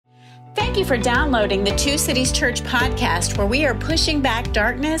Thank you for downloading the Two Cities Church podcast, where we are pushing back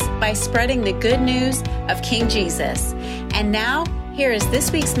darkness by spreading the good news of King Jesus. And now, here is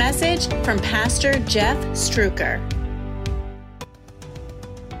this week's message from Pastor Jeff Struecker.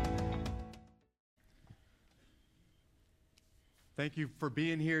 Thank you for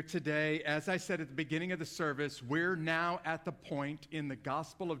being here today. As I said at the beginning of the service, we're now at the point in the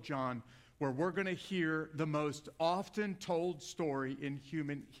Gospel of John where we're going to hear the most often told story in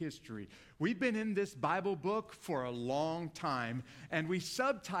human history. We've been in this Bible book for a long time, and we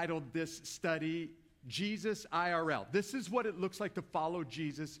subtitled this study, Jesus IRL. This is what it looks like to follow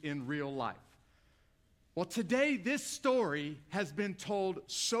Jesus in real life. Well, today, this story has been told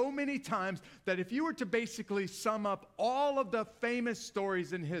so many times that if you were to basically sum up all of the famous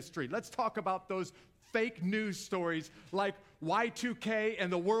stories in history, let's talk about those fake news stories like Y2K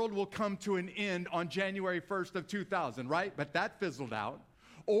and the world will come to an end on January 1st of 2000, right? But that fizzled out.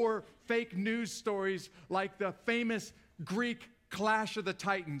 Or fake news stories like the famous Greek Clash of the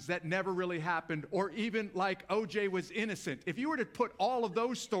Titans that never really happened, or even like OJ was innocent. If you were to put all of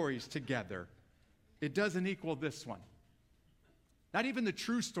those stories together, it doesn't equal this one. Not even the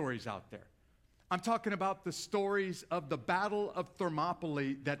true stories out there. I'm talking about the stories of the Battle of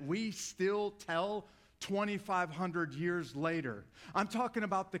Thermopylae that we still tell 2,500 years later. I'm talking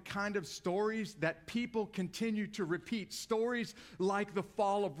about the kind of stories that people continue to repeat. Stories like the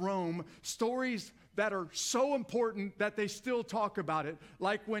fall of Rome. Stories that are so important that they still talk about it.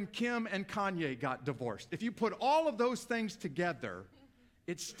 Like when Kim and Kanye got divorced. If you put all of those things together,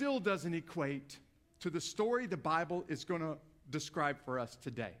 it still doesn't equate to the story the Bible is going to describe for us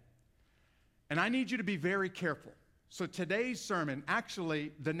today. And I need you to be very careful. So today's sermon,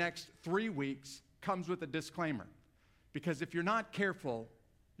 actually the next 3 weeks, comes with a disclaimer. Because if you're not careful,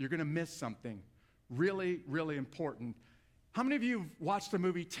 you're going to miss something really, really important. How many of you have watched a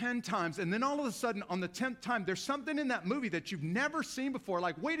movie 10 times, and then all of a sudden, on the 10th time, there's something in that movie that you've never seen before?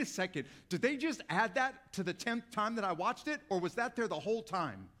 Like, wait a second, did they just add that to the 10th time that I watched it, or was that there the whole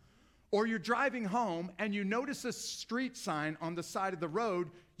time? Or you're driving home and you notice a street sign on the side of the road.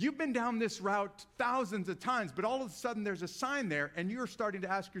 You've been down this route thousands of times, but all of a sudden there's a sign there and you're starting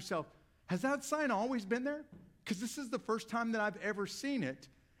to ask yourself, has that sign always been there? Because this is the first time that I've ever seen it,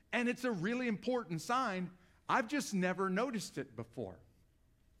 and it's a really important sign. I've just never noticed it before.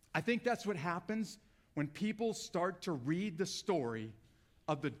 I think that's what happens when people start to read the story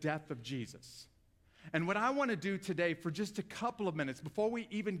of the death of Jesus. And what I want to do today for just a couple of minutes before we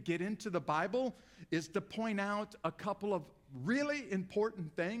even get into the Bible is to point out a couple of really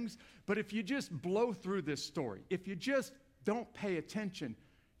important things. But if you just blow through this story, if you just don't pay attention,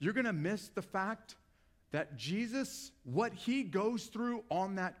 you're going to miss the fact that Jesus, what he goes through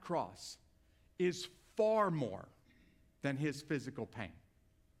on that cross, is far more than his physical pain.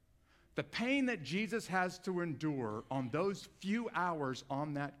 The pain that Jesus has to endure on those few hours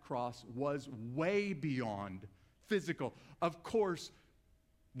on that cross was way beyond physical. Of course,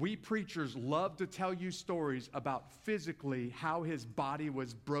 we preachers love to tell you stories about physically how his body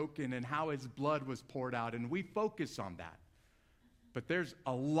was broken and how his blood was poured out, and we focus on that. But there's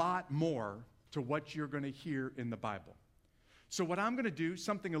a lot more to what you're going to hear in the Bible. So what I'm going to do,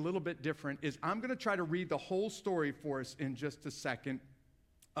 something a little bit different, is I'm going to try to read the whole story for us in just a second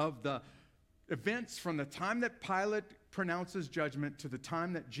of the events from the time that Pilate pronounces judgment to the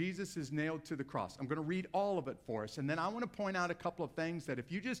time that Jesus is nailed to the cross. I'm going to read all of it for us, and then I want to point out a couple of things that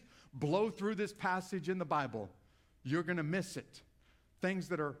if you just blow through this passage in the Bible, you're going to miss it. Things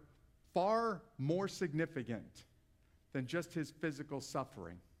that are far more significant than just his physical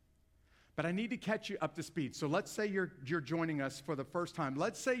suffering. But I need to catch you up to speed. So let's say you're joining us for the first time.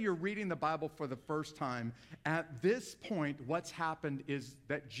 Let's say you're reading the Bible for the first time. At this point, what's happened is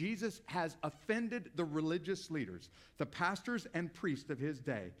that Jesus has offended the religious leaders, the pastors and priests of his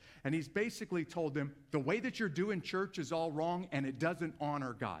day. And he's basically told them, the way that you're doing church is all wrong and it doesn't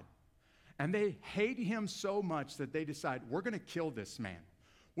honor God. And they hate him so much that they decide, we're going to kill this man.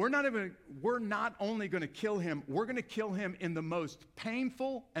 We're not only going to kill him, we're going to kill him in the most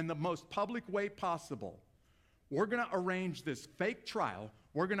painful and the most public way possible. We're going to arrange this fake trial.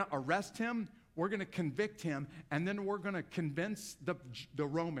 We're going to arrest him. We're going to convict him. And then we're going to convince the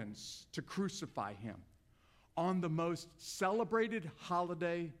Romans to crucify him on the most celebrated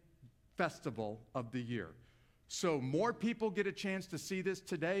holiday festival of the year. So more people get a chance to see this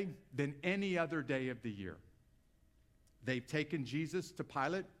today than any other day of the year. They've taken Jesus to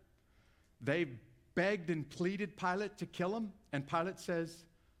Pilate. They've begged and pleaded Pilate to kill him. And Pilate says,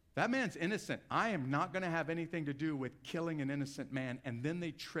 that man's innocent. I am not going to have anything to do with killing an innocent man. And then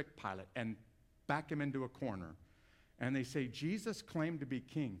they trick Pilate and back him into a corner. And they say, Jesus claimed to be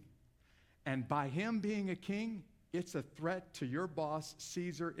king. And by him being a king, it's a threat to your boss,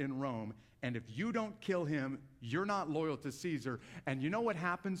 Caesar in Rome. And if you don't kill him, you're not loyal to Caesar. And you know what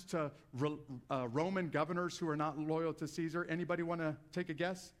happens to Roman governors who are not loyal to Caesar? Anybody want to take a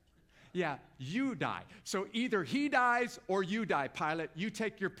guess? Yeah, you die. So either he dies or you die, Pilate. You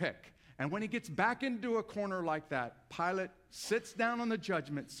take your pick. And when he gets back into a corner like that, Pilate sits down on the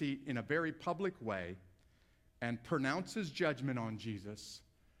judgment seat in a very public way and pronounces judgment on Jesus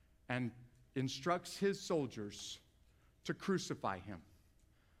and instructs his soldiers to crucify him.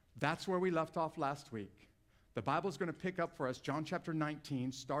 That's where we left off last week. The Bible's going to pick up for us John chapter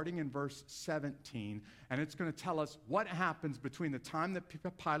 19, starting in verse 17, and it's going to tell us what happens between the time that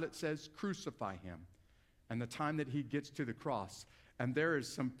Pilate says, crucify him, and the time that he gets to the cross. And there is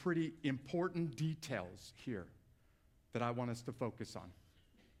some pretty important details here that I want us to focus on.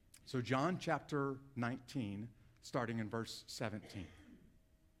 So John chapter 19, starting in verse 17.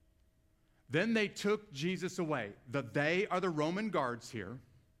 Then they took Jesus away. They are the Roman guards here.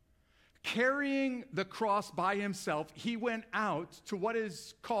 Carrying the cross by himself, he went out to what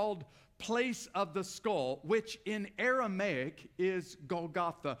is called Place of the Skull, which in Aramaic is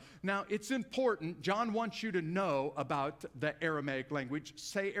Golgotha. Now, it's important. John wants you to know about the Aramaic language.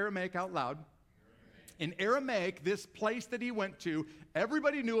 Say Aramaic out loud. In Aramaic, this place that he went to,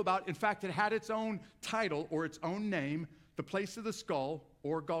 everybody knew about. In fact, it had its own title or its own name, the Place of the Skull,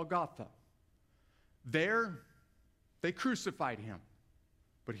 or Golgotha. There, they crucified him.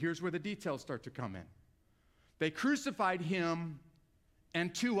 But here's where the details start to come in. They crucified him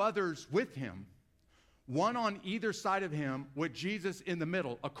and two others with him, one on either side of him with Jesus in the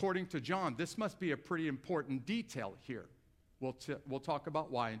middle. According to John, this must be a pretty important detail here. We'll talk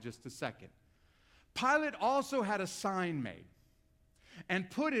about why in just a second. Pilate also had a sign made and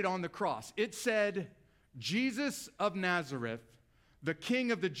put it on the cross. It said, Jesus of Nazareth, the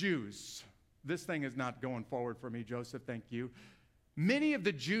King of the Jews. This thing is not going forward for me, Joseph, thank you. Many of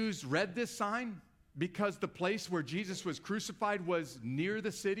the Jews read this sign because the place where Jesus was crucified was near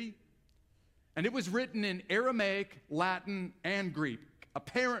the city. And it was written in Aramaic, Latin, and Greek.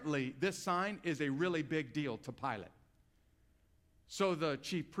 Apparently, this sign is a really big deal to Pilate. So the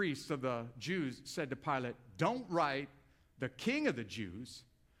chief priests of the Jews said to Pilate, don't write the King of the Jews,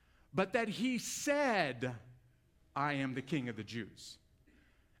 but that he said, I am the King of the Jews.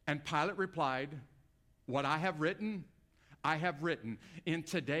 And Pilate replied, what I have written, I have written. In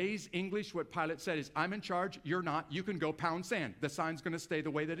today's English, what Pilate said is, I'm in charge, you're not, you can go pound sand. The sign's going to stay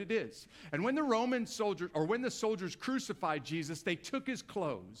the way that it is. And when the Roman soldiers, or when the soldiers crucified Jesus, they took his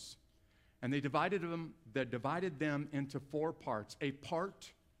clothes and they divided them into 4 parts, a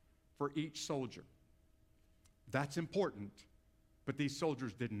part for each soldier. That's important, but these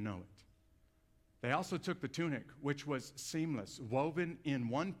soldiers didn't know it. They also took the tunic, which was seamless, woven in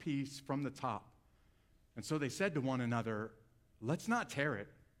one piece from the top. And so they said to one another, let's not tear it,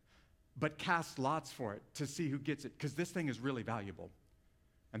 but cast lots for it to see who gets it, because this thing is really valuable.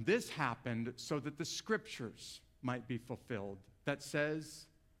 And this happened so that the scriptures might be fulfilled that says,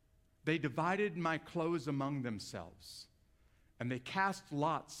 they divided my clothes among themselves, and they cast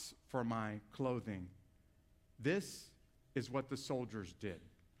lots for my clothing. This is what the soldiers did.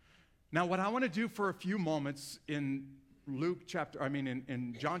 Now, what I want to do for a few moments in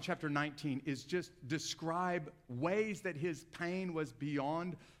John chapter 19 is just describe ways that his pain was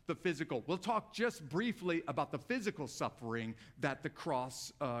beyond the physical. We'll talk just briefly about the physical suffering that the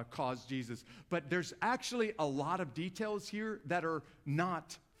cross caused Jesus. But there's actually a lot of details here that are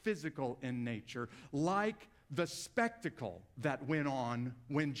not physical in nature, like the spectacle that went on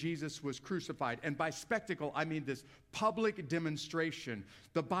when Jesus was crucified. And by spectacle, I mean this public demonstration.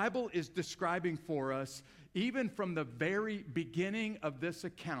 The Bible is describing for us, even from the very beginning of this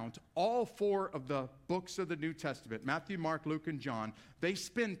account, all 4 of the books of the New Testament, Matthew, Mark, Luke, and John, they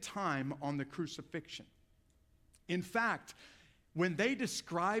spend time on the crucifixion. In fact, when they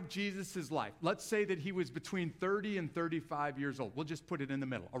describe Jesus' life, let's say that he was between 30 and 35 years old. We'll just put it in the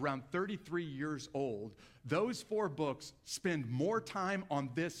middle. Around 33 years old, those 4 books spend more time on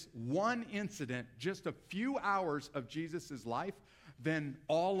this one incident, just a few hours of Jesus' life, than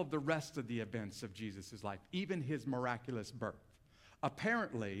all of the rest of the events of Jesus' life, even his miraculous birth.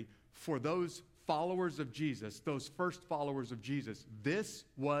 Apparently, for those followers of Jesus, those first followers of Jesus, this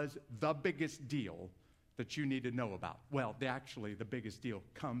was the biggest deal that you need to know about. Well, the biggest deal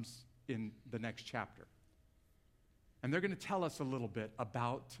comes in the next chapter. And they're going to tell us a little bit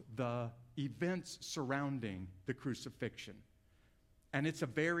about the events surrounding the crucifixion. And it's a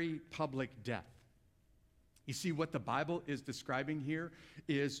very public death. You see, what the Bible is describing here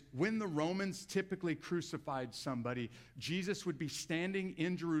is when the Romans typically crucified somebody, Jesus would be standing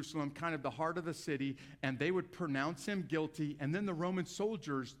in Jerusalem, kind of the heart of the city, and they would pronounce him guilty, and then the Roman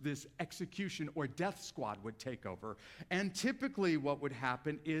soldiers, this execution or death squad, would take over. And typically what would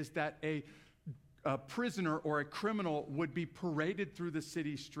happen is that a prisoner or a criminal would be paraded through the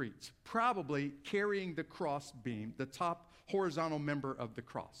city streets, probably carrying the cross beam, the top horizontal member of the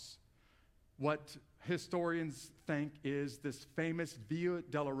cross. What historians think is this famous Via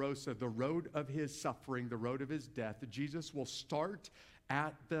Dolorosa, the road of his suffering, the road of his death. Jesus will start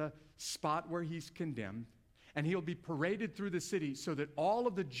at the spot where he's condemned, and he'll be paraded through the city so that all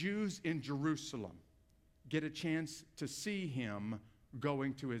of the Jews in Jerusalem get a chance to see him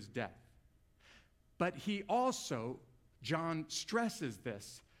going to his death. But he also, John stresses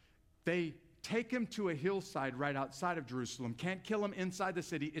this, they take him to a hillside right outside of Jerusalem. Can't kill him inside the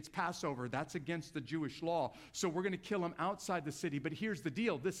city. It's Passover. That's against the Jewish law. So we're going to kill him outside the city. But here's the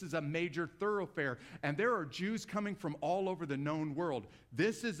deal. This is a major thoroughfare, and there are Jews coming from all over the known world.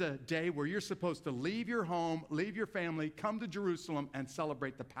 This is a day where you're supposed to leave your home, leave your family, come to Jerusalem, and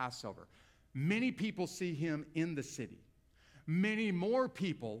celebrate the Passover. Many people see him in the city. Many more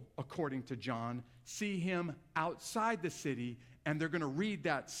people, according to John, see him outside the city, and they're going to read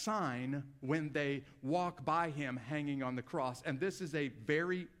that sign when they walk by him hanging on the cross. And this is a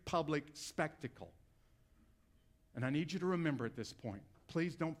very public spectacle. And I need you to remember at this point,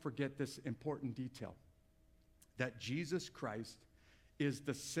 please don't forget this important detail, that Jesus Christ is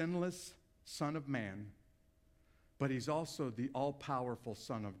the sinless Son of Man, but he's also the all-powerful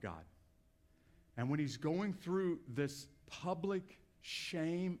Son of God. And when he's going through this public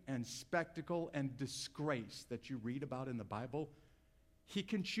shame and spectacle and disgrace that you read about in the Bible, he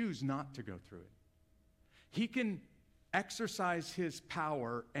can choose not to go through it. He can exercise his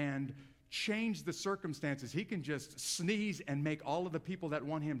power and change the circumstances. He can just sneeze and make all of the people that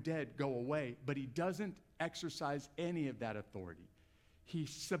want him dead go away, but he doesn't exercise any of that authority. He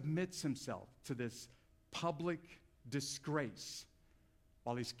submits himself to this public disgrace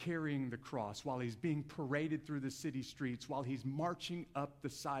while he's carrying the cross, while he's being paraded through the city streets, while he's marching up the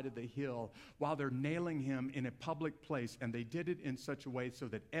side of the hill, while they're nailing him in a public place. And they did it in such a way so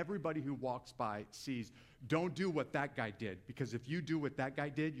that everybody who walks by sees, don't do what that guy did, because if you do what that guy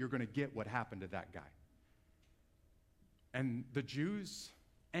did, you're going to get what happened to that guy. And the Jews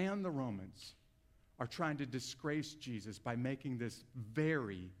and the Romans are trying to disgrace Jesus by making this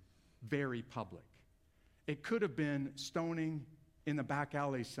very, very public. It could have been stoning in the back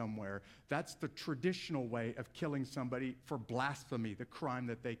alley somewhere. That's the traditional way of killing somebody for blasphemy, the crime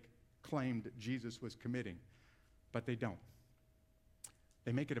that they claimed Jesus was committing. But they don't.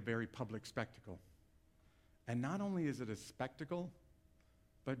 They make it a very public spectacle. And not only is it a spectacle,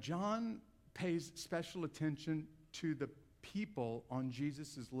 but John pays special attention to the people on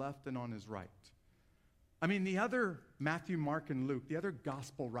Jesus' left and on his right. I mean, the other Matthew, Mark, and Luke, the other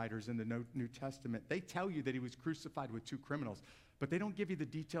gospel writers in the New Testament, they tell you that he was crucified with two criminals, but they don't give you the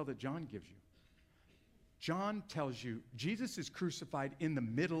detail that John gives you. John tells you Jesus is crucified in the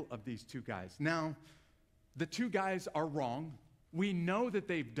middle of these two guys. Now, the two guys are wrong. We know that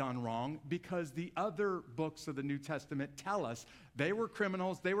they've done wrong because the other books of the New Testament tell us they were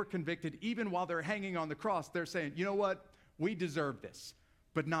criminals, they were convicted. Even while they're hanging on the cross, they're saying, you know what, we deserve this,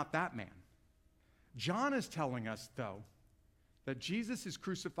 but not that man. John is telling us, though, that Jesus is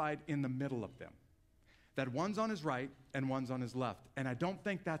crucified in the middle of them, that one's on his right and one's on his left. And I don't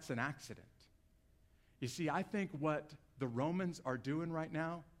think that's an accident. You see, I think what the Romans are doing right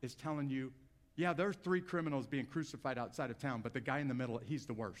now is telling you, yeah, there's three criminals being crucified outside of town, but the guy in the middle, he's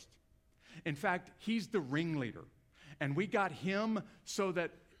the worst. In fact, he's the ringleader. And we got him so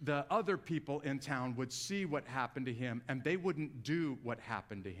that the other people in town would see what happened to him and they wouldn't do what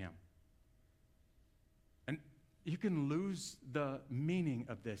happened to him. You can lose the meaning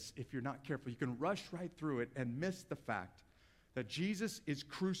of this if you're not careful. You can rush right through it and miss the fact that Jesus is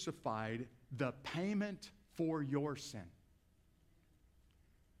crucified, the payment for your sin.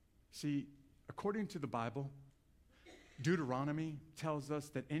 See, according to the Bible, Deuteronomy tells us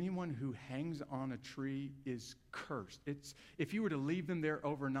that anyone who hangs on a tree is cursed. If you were to leave them there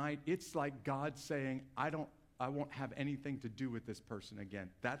overnight, it's like God saying, I won't have anything to do with this person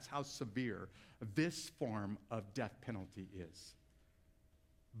again. That's how severe this form of death penalty is.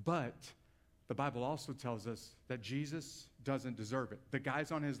 But the Bible also tells us that Jesus doesn't deserve it. The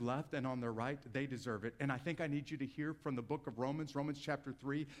guys on his left and on their right, they deserve it. And I think I need you to hear from the book of Romans chapter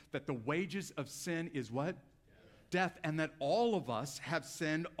 3, that the wages of sin is what? Death, and that all of us have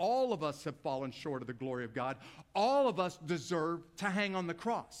sinned. All of us have fallen short of the glory of God. All of us deserve to hang on the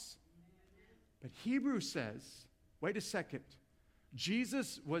cross. But Hebrews says, wait a second,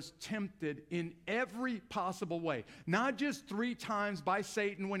 Jesus was tempted in every possible way. Not just 3 times by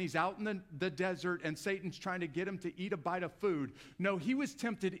Satan when he's out in the desert and Satan's trying to get him to eat a bite of food. No, he was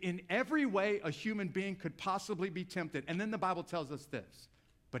tempted in every way a human being could possibly be tempted. And then the Bible tells us this,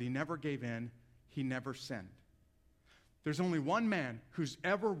 but he never gave in, he never sinned. There's only one man who's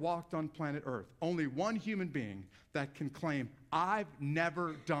ever walked on planet Earth, only one human being that can claim, I've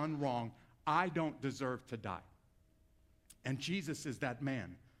never done wrong, I don't deserve to die. And Jesus is that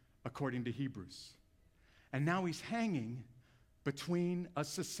man, according to Hebrews. And now he's hanging between a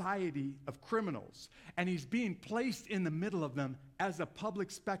society of criminals, and he's being placed in the middle of them as a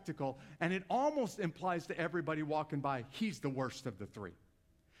public spectacle, and it almost implies to everybody walking by, he's the worst of the 3.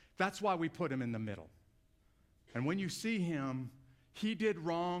 That's why we put him in the middle. And when you see him, he did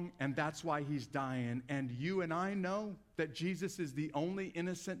wrong, and that's why he's dying. And you and I know that Jesus is the only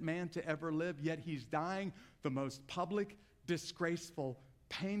innocent man to ever live, yet he's dying the most public, disgraceful,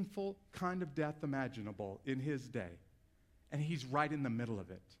 painful kind of death imaginable in his day. And he's right in the middle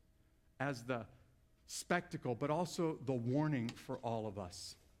of it as the spectacle, but also the warning for all of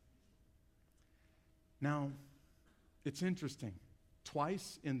us. Now, it's interesting.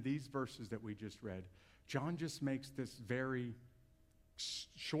 Twice in these verses that we just read, John just makes this very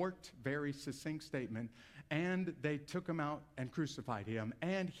short, very succinct statement, and they took him out and crucified him,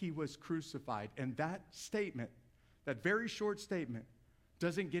 and he was crucified. And that statement, that very short statement,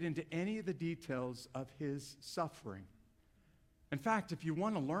 doesn't get into any of the details of his suffering. In fact, if you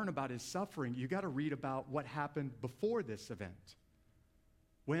want to learn about his suffering, you got to read about what happened before this event.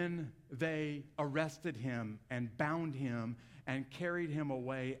 When they arrested him and bound him and carried him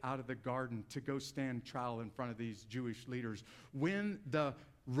away out of the garden to go stand trial in front of these Jewish leaders. When the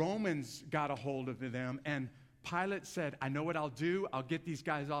Romans got a hold of them and Pilate said, I know what I'll do. I'll get these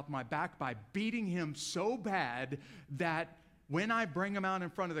guys off my back by beating him so bad that when I bring him out in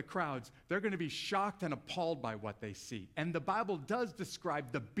front of the crowds, they're going to be shocked and appalled by what they see. And the Bible does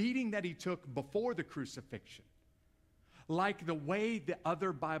describe the beating that he took before the crucifixion, like the way the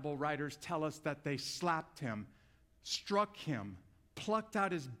other Bible writers tell us that they slapped him, struck him, plucked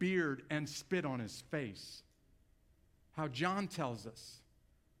out his beard, and spit on his face. How John tells us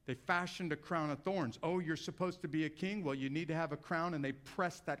they fashioned a crown of thorns. Oh, you're supposed to be a king? Well, you need to have a crown, and they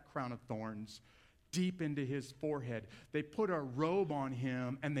pressed that crown of thorns deep into his forehead. They put a robe on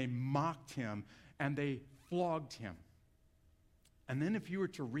him, and they mocked him, and they flogged him. And then if you were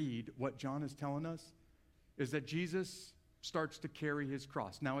to read what John is telling us, is that Jesus starts to carry his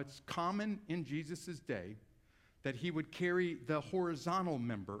cross. Now, it's common in Jesus' day that he would carry the horizontal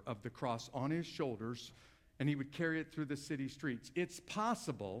member of the cross on his shoulders, and he would carry it through the city streets. It's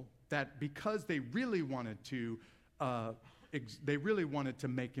possible that because they really wanted to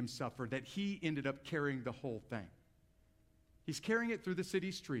make him suffer, that he ended up carrying the whole thing. He's carrying it through the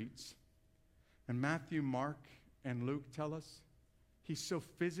city streets, and Matthew, Mark, and Luke tell us he's so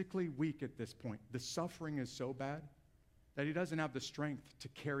physically weak at this point. The suffering is so bad that he doesn't have the strength to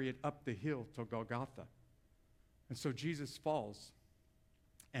carry it up the hill to Golgotha. And so Jesus falls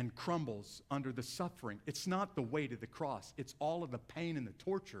and crumbles under the suffering. It's not the weight of the cross. It's all of the pain and the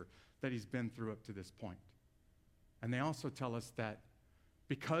torture that he's been through up to this point. And they also tell us that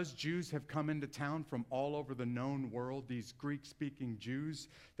because Jews have come into town from all over the known world, these Greek-speaking Jews,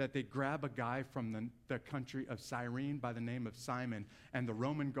 that they grab a guy from the country of Cyrene by the name of Simon, and the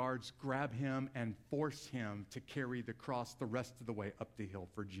Roman guards grab him and force him to carry the cross the rest of the way up the hill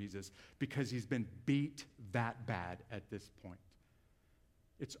for Jesus because he's been beat that bad at this point.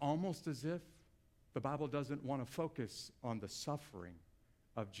 It's almost as if the Bible doesn't want to focus on the suffering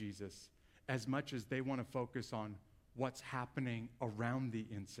of Jesus as much as they want to focus on what's happening around the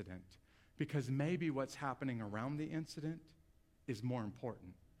incident, because maybe what's happening around the incident is more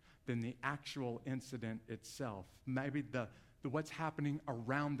important than the actual incident itself. Maybe the what's happening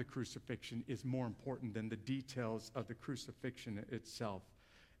around the crucifixion is more important than the details of the crucifixion itself.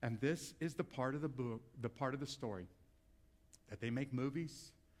 And this is the part of the book, the part of the story that they make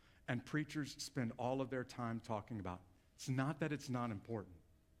movies and preachers spend all of their time talking about. It's not that it's not important.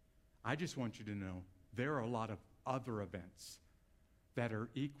 I just want you to know there are a lot of other events that are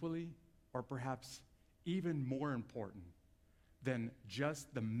equally or perhaps even more important than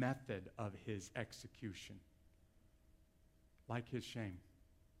just the method of his execution, like his shame.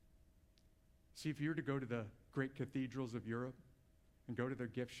 See, if you were to go to the great cathedrals of Europe and go to their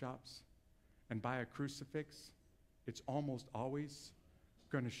gift shops and buy a crucifix, it's almost always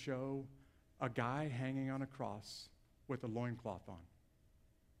going to show a guy hanging on a cross with a loincloth on.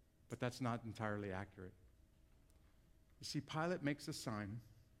 But that's not entirely accurate. You see, Pilate makes a sign,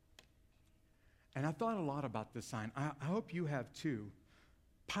 And I thought a lot about this sign. I hope you have too.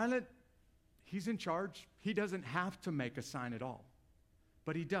 Pilate, he's in charge. He doesn't have to make a sign at all.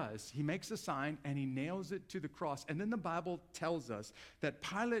 But he does. He makes a sign and he nails it to the cross. And then the Bible tells us that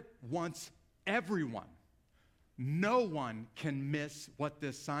Pilate wants everyone. No one can miss what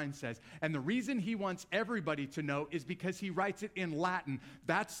this sign says. And the reason he wants everybody to know is because he writes it in Latin.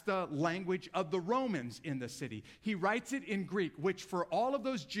 That's the language of the Romans in the city. He writes it in Greek, which for all of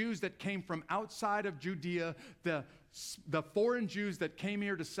those Jews that came from outside of Judea, the foreign Jews that came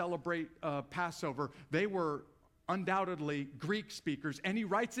here to celebrate Passover, they were undoubtedly Greek speakers, and he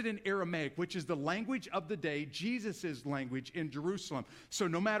writes it in Aramaic, which is the language of the day, Jesus' language in Jerusalem. So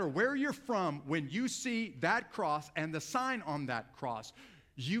no matter where you're from, when you see that cross and the sign on that cross,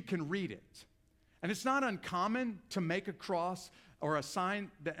 you can read it. And it's not uncommon to make a cross or a sign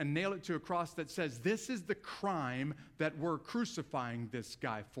and nail it to a cross that says, this is the crime that we're crucifying this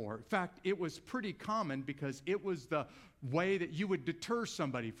guy for. In fact, it was pretty common because it was the way that you would deter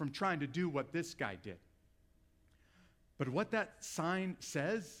somebody from trying to do what this guy did. But what that sign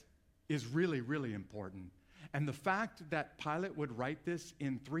says is really, really important. And the fact that Pilate would write this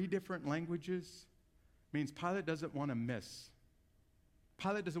in 3 different languages means Pilate doesn't want to miss.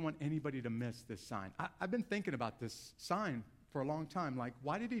 Pilate doesn't want anybody to miss this sign. I've been thinking about this sign for a long time. Like,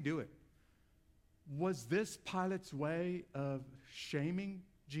 why did he do it? Was this Pilate's way of shaming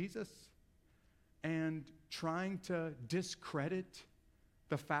Jesus and trying to discredit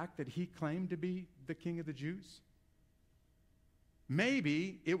the fact that he claimed to be the King of the Jews?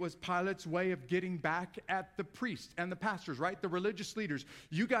 Maybe it was Pilate's way of getting back at the priests and the pastors, right? The religious leaders.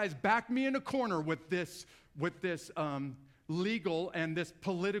 You guys backed me in a corner with this legal and this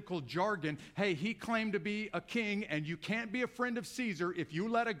political jargon. Hey, he claimed to be a king, and you can't be a friend of Caesar if you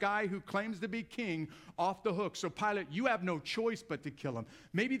let a guy who claims to be king off the hook. So Pilate, you have no choice but to kill him.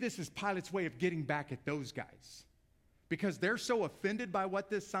 Maybe this is Pilate's way of getting back at those guys, because they're so offended by what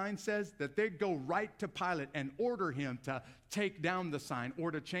this sign says that they go right to Pilate and order him to take down the sign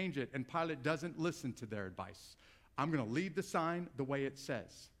or to change it. And Pilate doesn't listen to their advice. I'm going to leave the sign the way it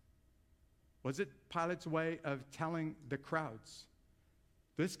says. Was it Pilate's way of telling the crowds,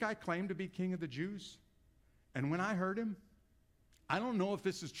 this guy claimed to be king of the Jews? And when I heard him, I don't know if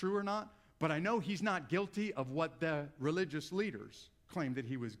this is true or not, but I know he's not guilty of what the religious leaders claimed that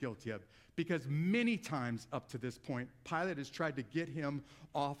he was guilty of. Because many times up to this point, Pilate has tried to get him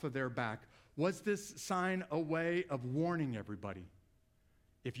off of their back. Was this sign a way of warning everybody?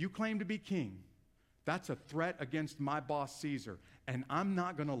 If you claim to be king, that's a threat against my boss, Caesar, and I'm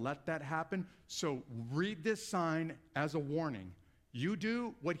not going to let that happen. So read this sign as a warning. You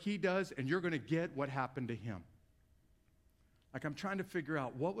do what he does, and you're going to get what happened to him. Like, I'm trying to figure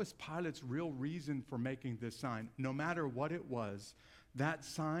out, what was Pilate's real reason for making this sign? No matter what it was, that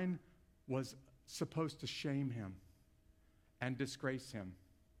sign was supposed to shame him and disgrace him.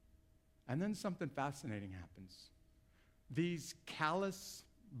 And then something fascinating happens. These callous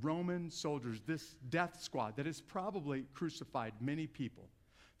Roman soldiers, this death squad that has probably crucified many people.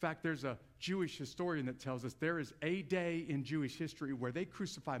 In fact, there's a Jewish historian that tells us there is a day in Jewish history where they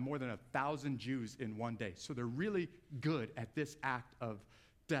crucify more than 1,000 Jews in one day. So they're really good at this act of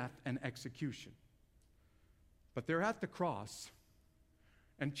death and execution. But they're at the cross.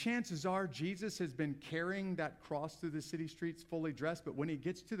 And chances are Jesus has been carrying that cross through the city streets fully dressed, but when he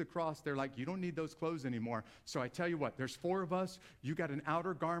gets to the cross, they're like, you don't need those clothes anymore. So I tell you what, there's 4 of us. You got an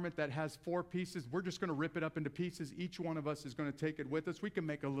outer garment that has 4 pieces. We're just going to rip it up into pieces. Each one of us is going to take it with us. We can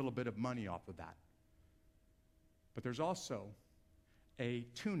make a little bit of money off of that. But there's also a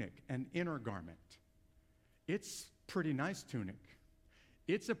tunic, an inner garment. It's a pretty nice tunic.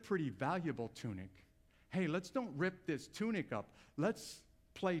 It's a pretty valuable tunic. Hey, let's don't rip this tunic up. Let's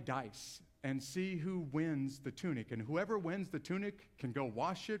play dice and see who wins the tunic. And whoever wins the tunic can go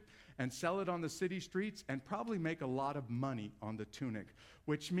wash it and sell it on the city streets and probably make a lot of money on the tunic,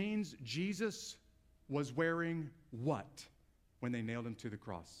 which means Jesus was wearing what when they nailed him to the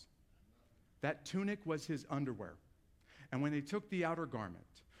cross? That tunic was his underwear. And when they took the outer garment,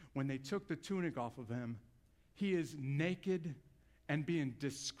 when they took the tunic off of him, he is naked and being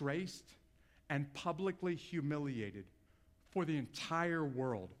disgraced and publicly humiliated for the entire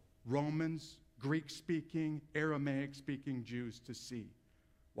world, Romans, Greek-speaking, Aramaic-speaking Jews to see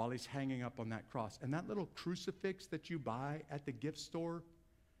while he's hanging up on that cross. And that little crucifix that you buy at the gift store,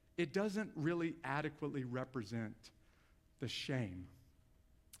 it doesn't really adequately represent the shame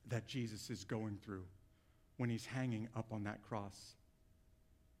that Jesus is going through when he's hanging up on that cross.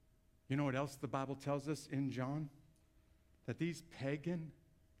 You know what else the Bible tells us in John? That these pagan,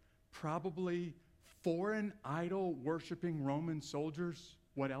 probably foreign idol-worshiping Roman soldiers,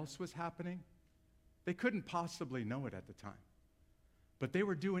 what else was happening? They couldn't possibly know it at the time. But they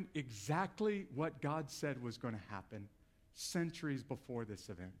were doing exactly what God said was going to happen centuries before this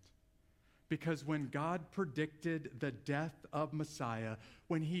event. Because when God predicted the death of Messiah,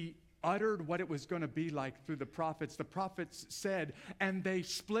 when he uttered what it was going to be like through the prophets said, and they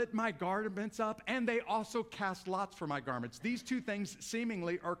split my garments up, and they also cast lots for my garments. These two things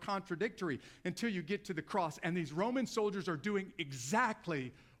seemingly are contradictory until you get to the cross. And these Roman soldiers are doing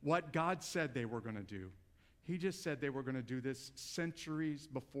exactly what God said they were going to do. He just said they were going to do this centuries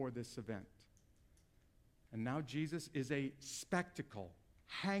before this event. And now Jesus is a spectacle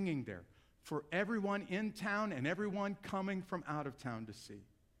hanging there for everyone in town and everyone coming from out of town to see,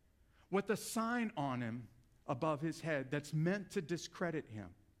 with a sign on him above his head that's meant to discredit him.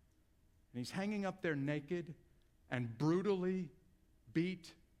 And he's hanging up there naked and brutally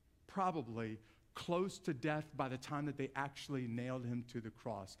beat, probably close to death by the time that they actually nailed him to the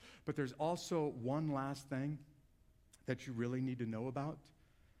cross. But there's also one last thing that you really need to know about.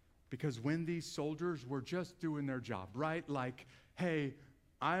 Because when these soldiers were just doing their job, right? Like, hey,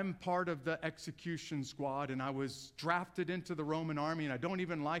 I'm part of the execution squad, and I was drafted into the Roman army, and I don't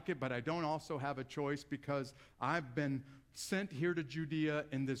even like it, but I don't also have a choice because I've been sent here to Judea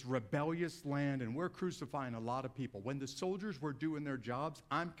in this rebellious land, and we're crucifying a lot of people. When the soldiers were doing their jobs,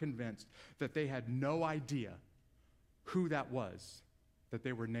 I'm convinced that they had no idea who that was that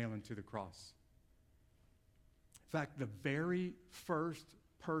they were nailing to the cross. In fact, the very first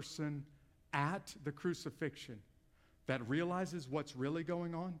person at the crucifixion that realizes what's really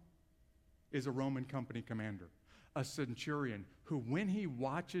going on is a Roman company commander, a centurion, who when he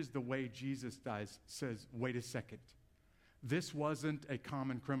watches the way Jesus dies says, wait a second, this wasn't a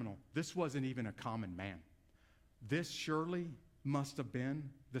common criminal. This wasn't even a common man. This surely must have been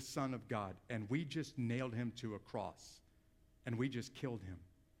the Son of God, and we just nailed him to a cross, and we just killed him.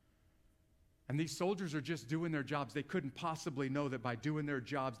 And these soldiers are just doing their jobs. They couldn't possibly know that by doing their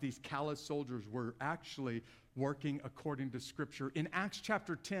jobs, these callous soldiers were actually working according to Scripture. In Acts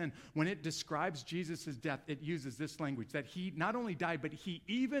chapter 10, when it describes Jesus' death, it uses this language, that he not only died, but he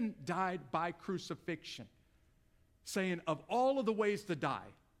even died by crucifixion, saying of all of the ways to die,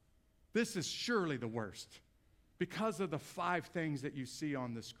 this is surely the worst because of the 5 things that you see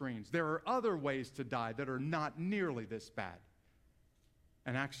on the screens. There are other ways to die that are not nearly this bad.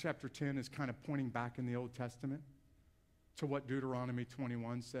 And Acts chapter 10 is kind of pointing back in the Old Testament to what Deuteronomy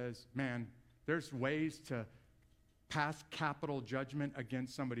 21 says. Man, there's ways to pass capital judgment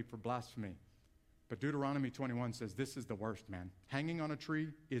against somebody for blasphemy. But Deuteronomy 21 says this is the worst, man. Hanging on a tree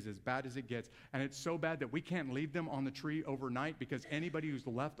is as bad as it gets. And it's so bad that we can't leave them on the tree overnight, because anybody who's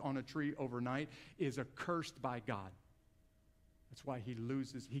left on a tree overnight is accursed by God. That's why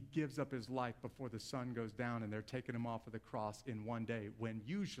he gives up his life before the sun goes down, and they're taking him off of the cross in one day, when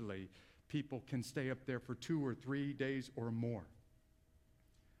usually people can stay up there for 2 or 3 days or more.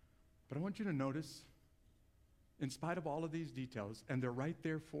 But I want you to notice, in spite of all of these details, and they're right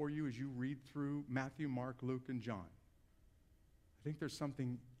there for you as you read through Matthew, Mark, Luke, and John, I think there's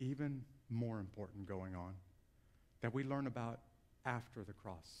something even more important going on that we learn about after the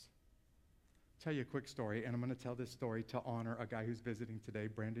cross. Tell you a quick story, and I'm going to tell this story to honor a guy who's visiting today,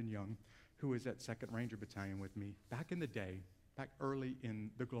 Brandon Young, who is at 2nd Ranger Battalion with me. Back in the day, back early in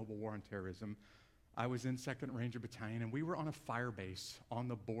the global war on terrorism, I was in 2nd Ranger Battalion, and we were on a fire base on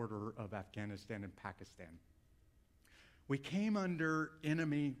the border of Afghanistan and Pakistan. We came under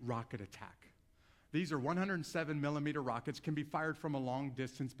enemy rocket attack. These are 107 millimeter rockets, can be fired from a long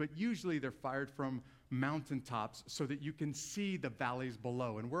distance, but usually they're fired from mountaintops so that you can see the valleys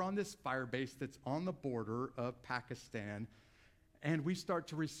below. And we're on this fire base that's on the border of Pakistan, and we start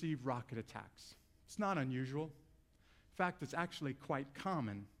to receive rocket attacks. It's not unusual. In fact, it's actually quite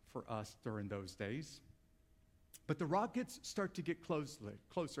common for us during those days. But the rockets start to get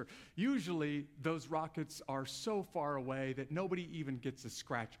closer. Usually, those rockets are so far away that nobody even gets a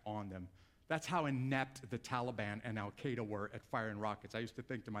scratch on them. That's how inept the Taliban and Al-Qaeda were at firing rockets. I used to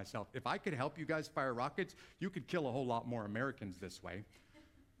think to myself, if I could help you guys fire rockets, you could kill a whole lot more Americans this way.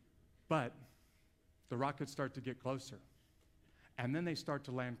 But the rockets start to get closer. And then they start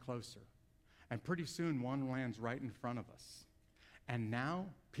to land closer. And pretty soon, one lands right in front of us. And now,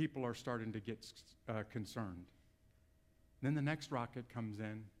 people are starting to get concerned. Then the next rocket comes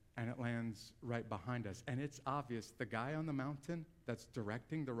in, and it lands right behind us. And it's obvious, the guy on the mountain that's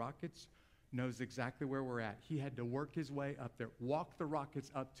directing the rockets knows exactly where we're at. He had to work his way up there, walk the rockets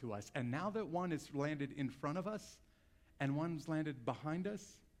up to us. And now that one is landed in front of us and one's landed behind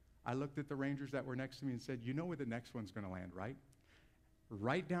us, I looked at the Rangers that were next to me and said, you know where the next one's going to land, right?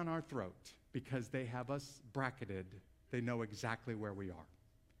 Right down our throat, because they have us bracketed. They know exactly where we are.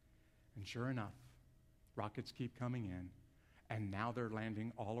 And sure enough, Rockets keep coming in, and now they're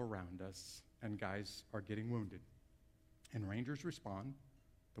landing all around us, and guys are getting wounded. And Rangers respond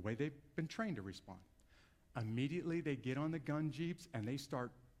the way they've been trained to respond. Immediately, they get on the gun jeeps, and they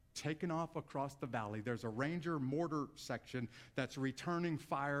start taking off across the valley. There's a Ranger mortar section that's returning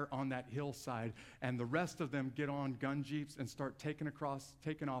fire on that hillside, and the rest of them get on gun jeeps and start taking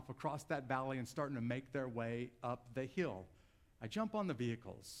off across that valley and starting to make their way up the hill. I jump on the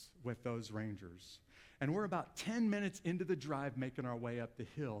vehicles with those Rangers, and we're about 10 minutes into the drive making our way up the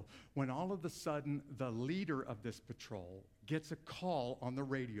hill when all of a sudden the leader of this patrol gets a call on the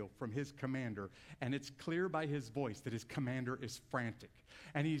radio from his commander, and it's clear by his voice that his commander is frantic.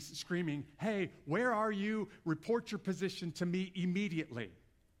 And he's screaming, "Hey, where are you? Report your position to me immediately."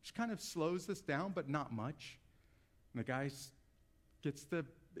 Which kind of slows us down, but not much. And the guy gets the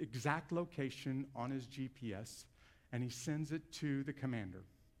exact location on his GPS, and he sends it to the commander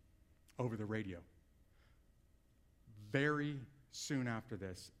over the radio. Very soon after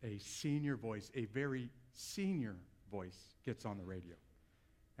this, a very senior voice gets on the radio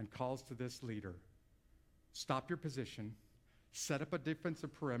and calls to this leader, "Stop your position, set up a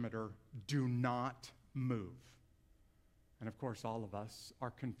defensive perimeter, do not move." And of course, all of us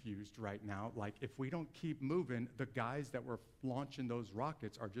are confused right now. Like, if we don't keep moving, the guys that were launching those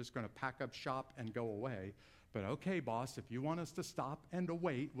rockets are just going to pack up shop and go away. But okay, boss, if you want us to stop and to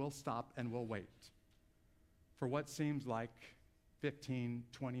wait, we'll stop and we'll wait. For what seems like 15,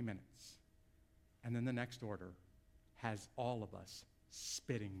 20 minutes. And then the next order has all of us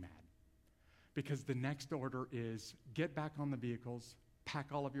spitting mad. Because the next order is get back on the vehicles,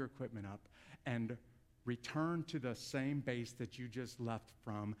 pack all of your equipment up, and return to the same base that you just left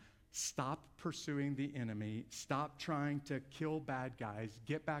from. Stop pursuing the enemy. Stop trying to kill bad guys.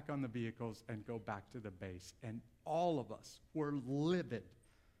 Get back on the vehicles and go back to the base. And all of us were livid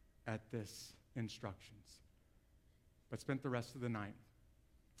at this instructions, but spent the rest of the night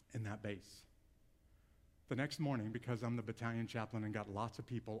in that base. The next morning, because I'm the battalion chaplain and got lots of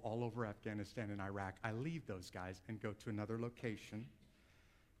people all over Afghanistan and Iraq, I leave those guys and go to another location.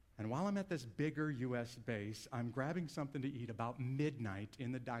 And while I'm at this bigger U.S. base, I'm grabbing something to eat about midnight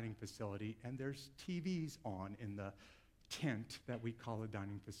in the dining facility, and there's TVs on in the tent that we call a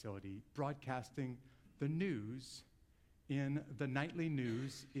dining facility, broadcasting the news in the nightly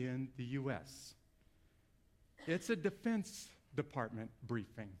news in the U.S. It's a Defense Department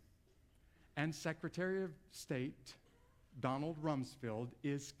briefing, and Secretary of State Donald Rumsfeld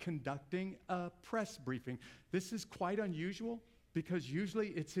is conducting a press briefing. This is quite unusual, because usually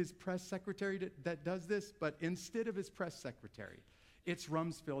it's his press secretary that does this, but instead of his press secretary, it's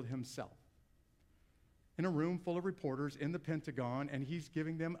Rumsfeld himself. In a room full of reporters in the Pentagon, and he's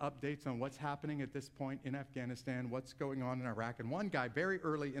giving them updates on what's happening at this point in Afghanistan, what's going on in Iraq. And one guy, very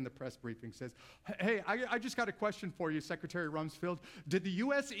early in the press briefing, says, "Hey, I just got a question for you, Secretary Rumsfeld. Did the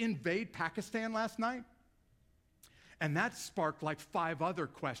U.S. invade Pakistan last night?" And that sparked like 5 other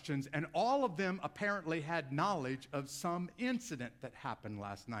questions, and all of them apparently had knowledge of some incident that happened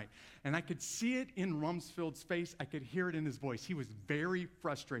last night. And I could see it in Rumsfeld's face. I could hear it in his voice. He was very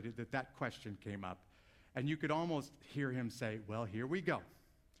frustrated that that question came up. And you could almost hear him say, "Well, here we go."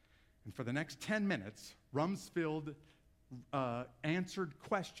 And for the next 10 minutes, Rumsfeld answered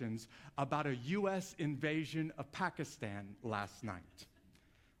questions about a U.S. invasion of Pakistan last night.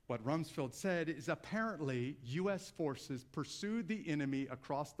 What Rumsfeld said is apparently U.S. forces pursued the enemy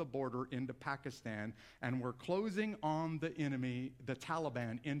across the border into Pakistan and were closing on the enemy, the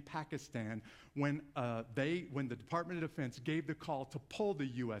Taliban, in Pakistan when the Department of Defense gave the call to pull the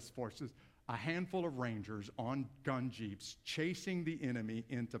U.S. forces, a handful of Rangers on gun jeeps chasing the enemy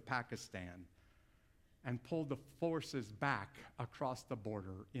into Pakistan, and pulled the forces back across the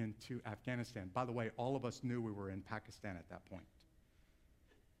border into Afghanistan. By the way, all of us knew we were in Pakistan at that point.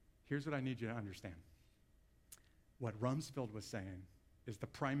 Here's what I need you to understand. What Rumsfeld was saying is the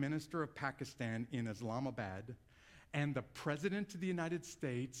Prime Minister of Pakistan in Islamabad and the President of the United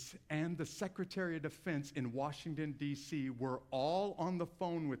States and the Secretary of Defense in Washington, D.C. were all on the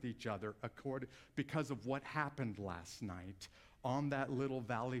phone with each other because of what happened last night on that little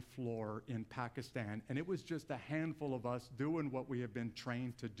valley floor in Pakistan. And it was just a handful of us doing what we have been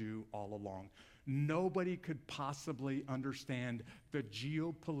trained to do all along. Nobody could possibly understand the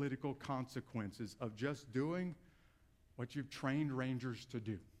geopolitical consequences of just doing what you've trained Rangers to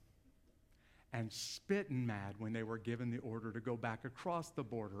do, and spitting mad when they were given the order to go back across the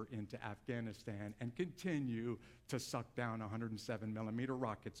border into Afghanistan and continue to suck down 107 millimeter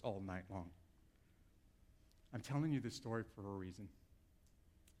rockets all night long. I'm telling you this story for a reason,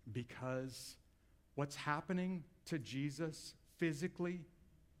 because what's happening to Jesus physically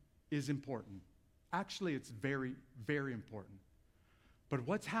is important. Actually, it's very, very important. But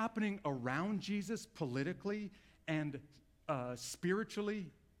what's happening around Jesus politically and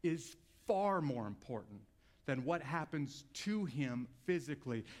spiritually is far more important than what happens to him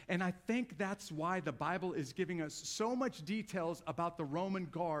physically. And I think that's why the Bible is giving us so much details about the Roman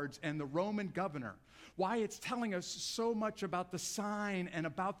guards and the Roman governor. Why it's telling us so much about the sign and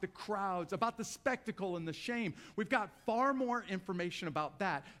about the crowds, about the spectacle and the shame. We've got far more information about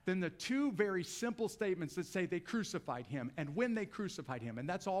that than the two very simple statements that say they crucified him and when they crucified him. And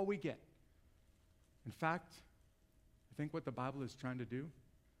that's all we get. In fact, I think what the Bible is trying to do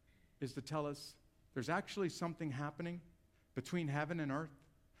is to tell us there's actually something happening between heaven and earth,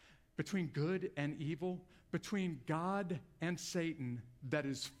 between good and evil, between God and Satan that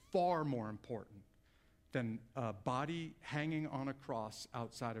is far more important than a body hanging on a cross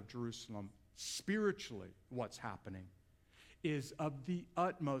outside of Jerusalem. Spiritually, what's happening is of the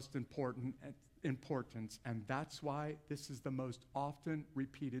utmost importance, and that's why this is the most often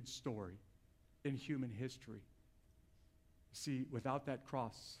repeated story in human history. See, without that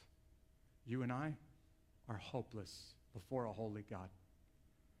cross, you and I are hopeless before a holy God.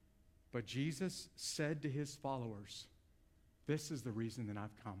 But Jesus said to his followers, this is the reason that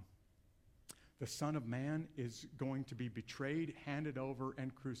I've come. The Son of Man is going to be betrayed, handed over,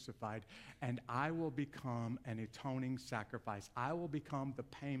 and crucified, and I will become an atoning sacrifice. I will become the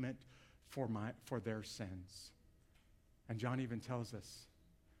payment for their sins. And John even tells us,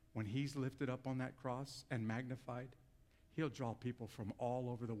 when he's lifted up on that cross and magnified, he'll draw people from all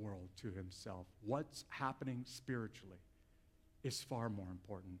over the world to himself. What's happening spiritually is far more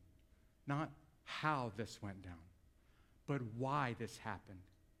important. Not how this went down, but why this happened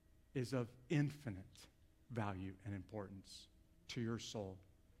is of infinite value and importance to your soul.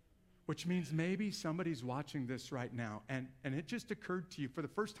 Which means maybe somebody's watching this right now, and it just occurred to you for the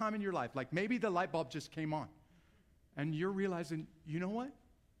first time in your life, like maybe the light bulb just came on, and you're realizing, you know what?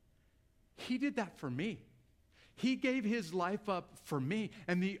 He did that for me. He gave his life up for me.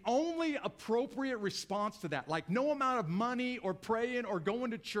 And the only appropriate response to that, like no amount of money or praying or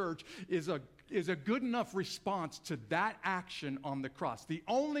going to church is a good enough response to that action on the cross. The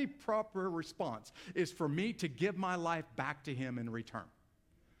only proper response is for me to give my life back to him in return.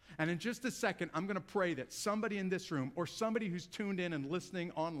 And in just a second, I'm going to pray that somebody in this room or somebody who's tuned in and listening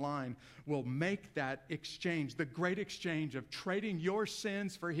online will make that exchange, the great exchange of trading your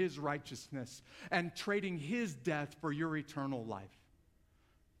sins for his righteousness and trading his death for your eternal life.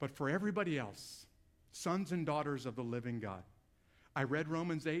 But for everybody else, sons and daughters of the living God, I read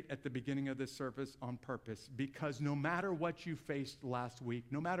Romans 8 at the beginning of this service on purpose because no matter what you faced last week,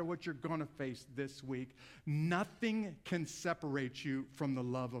 no matter what you're going to face this week, nothing can separate you from the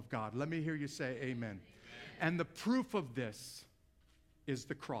love of God. Let me hear you say amen. And the proof of this is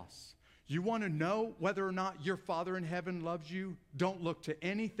the cross. You want to know whether or not your Father in heaven loves you? Don't look to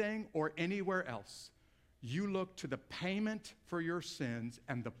anything or anywhere else. You look to the payment for your sins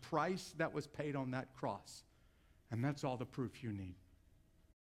and the price that was paid on that cross. And that's all the proof you need.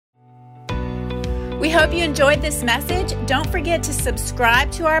 We hope you enjoyed this message. Don't forget to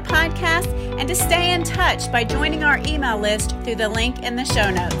subscribe to our podcast and to stay in touch by joining our email list through the link in the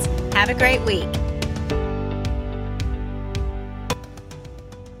show notes. Have a great week.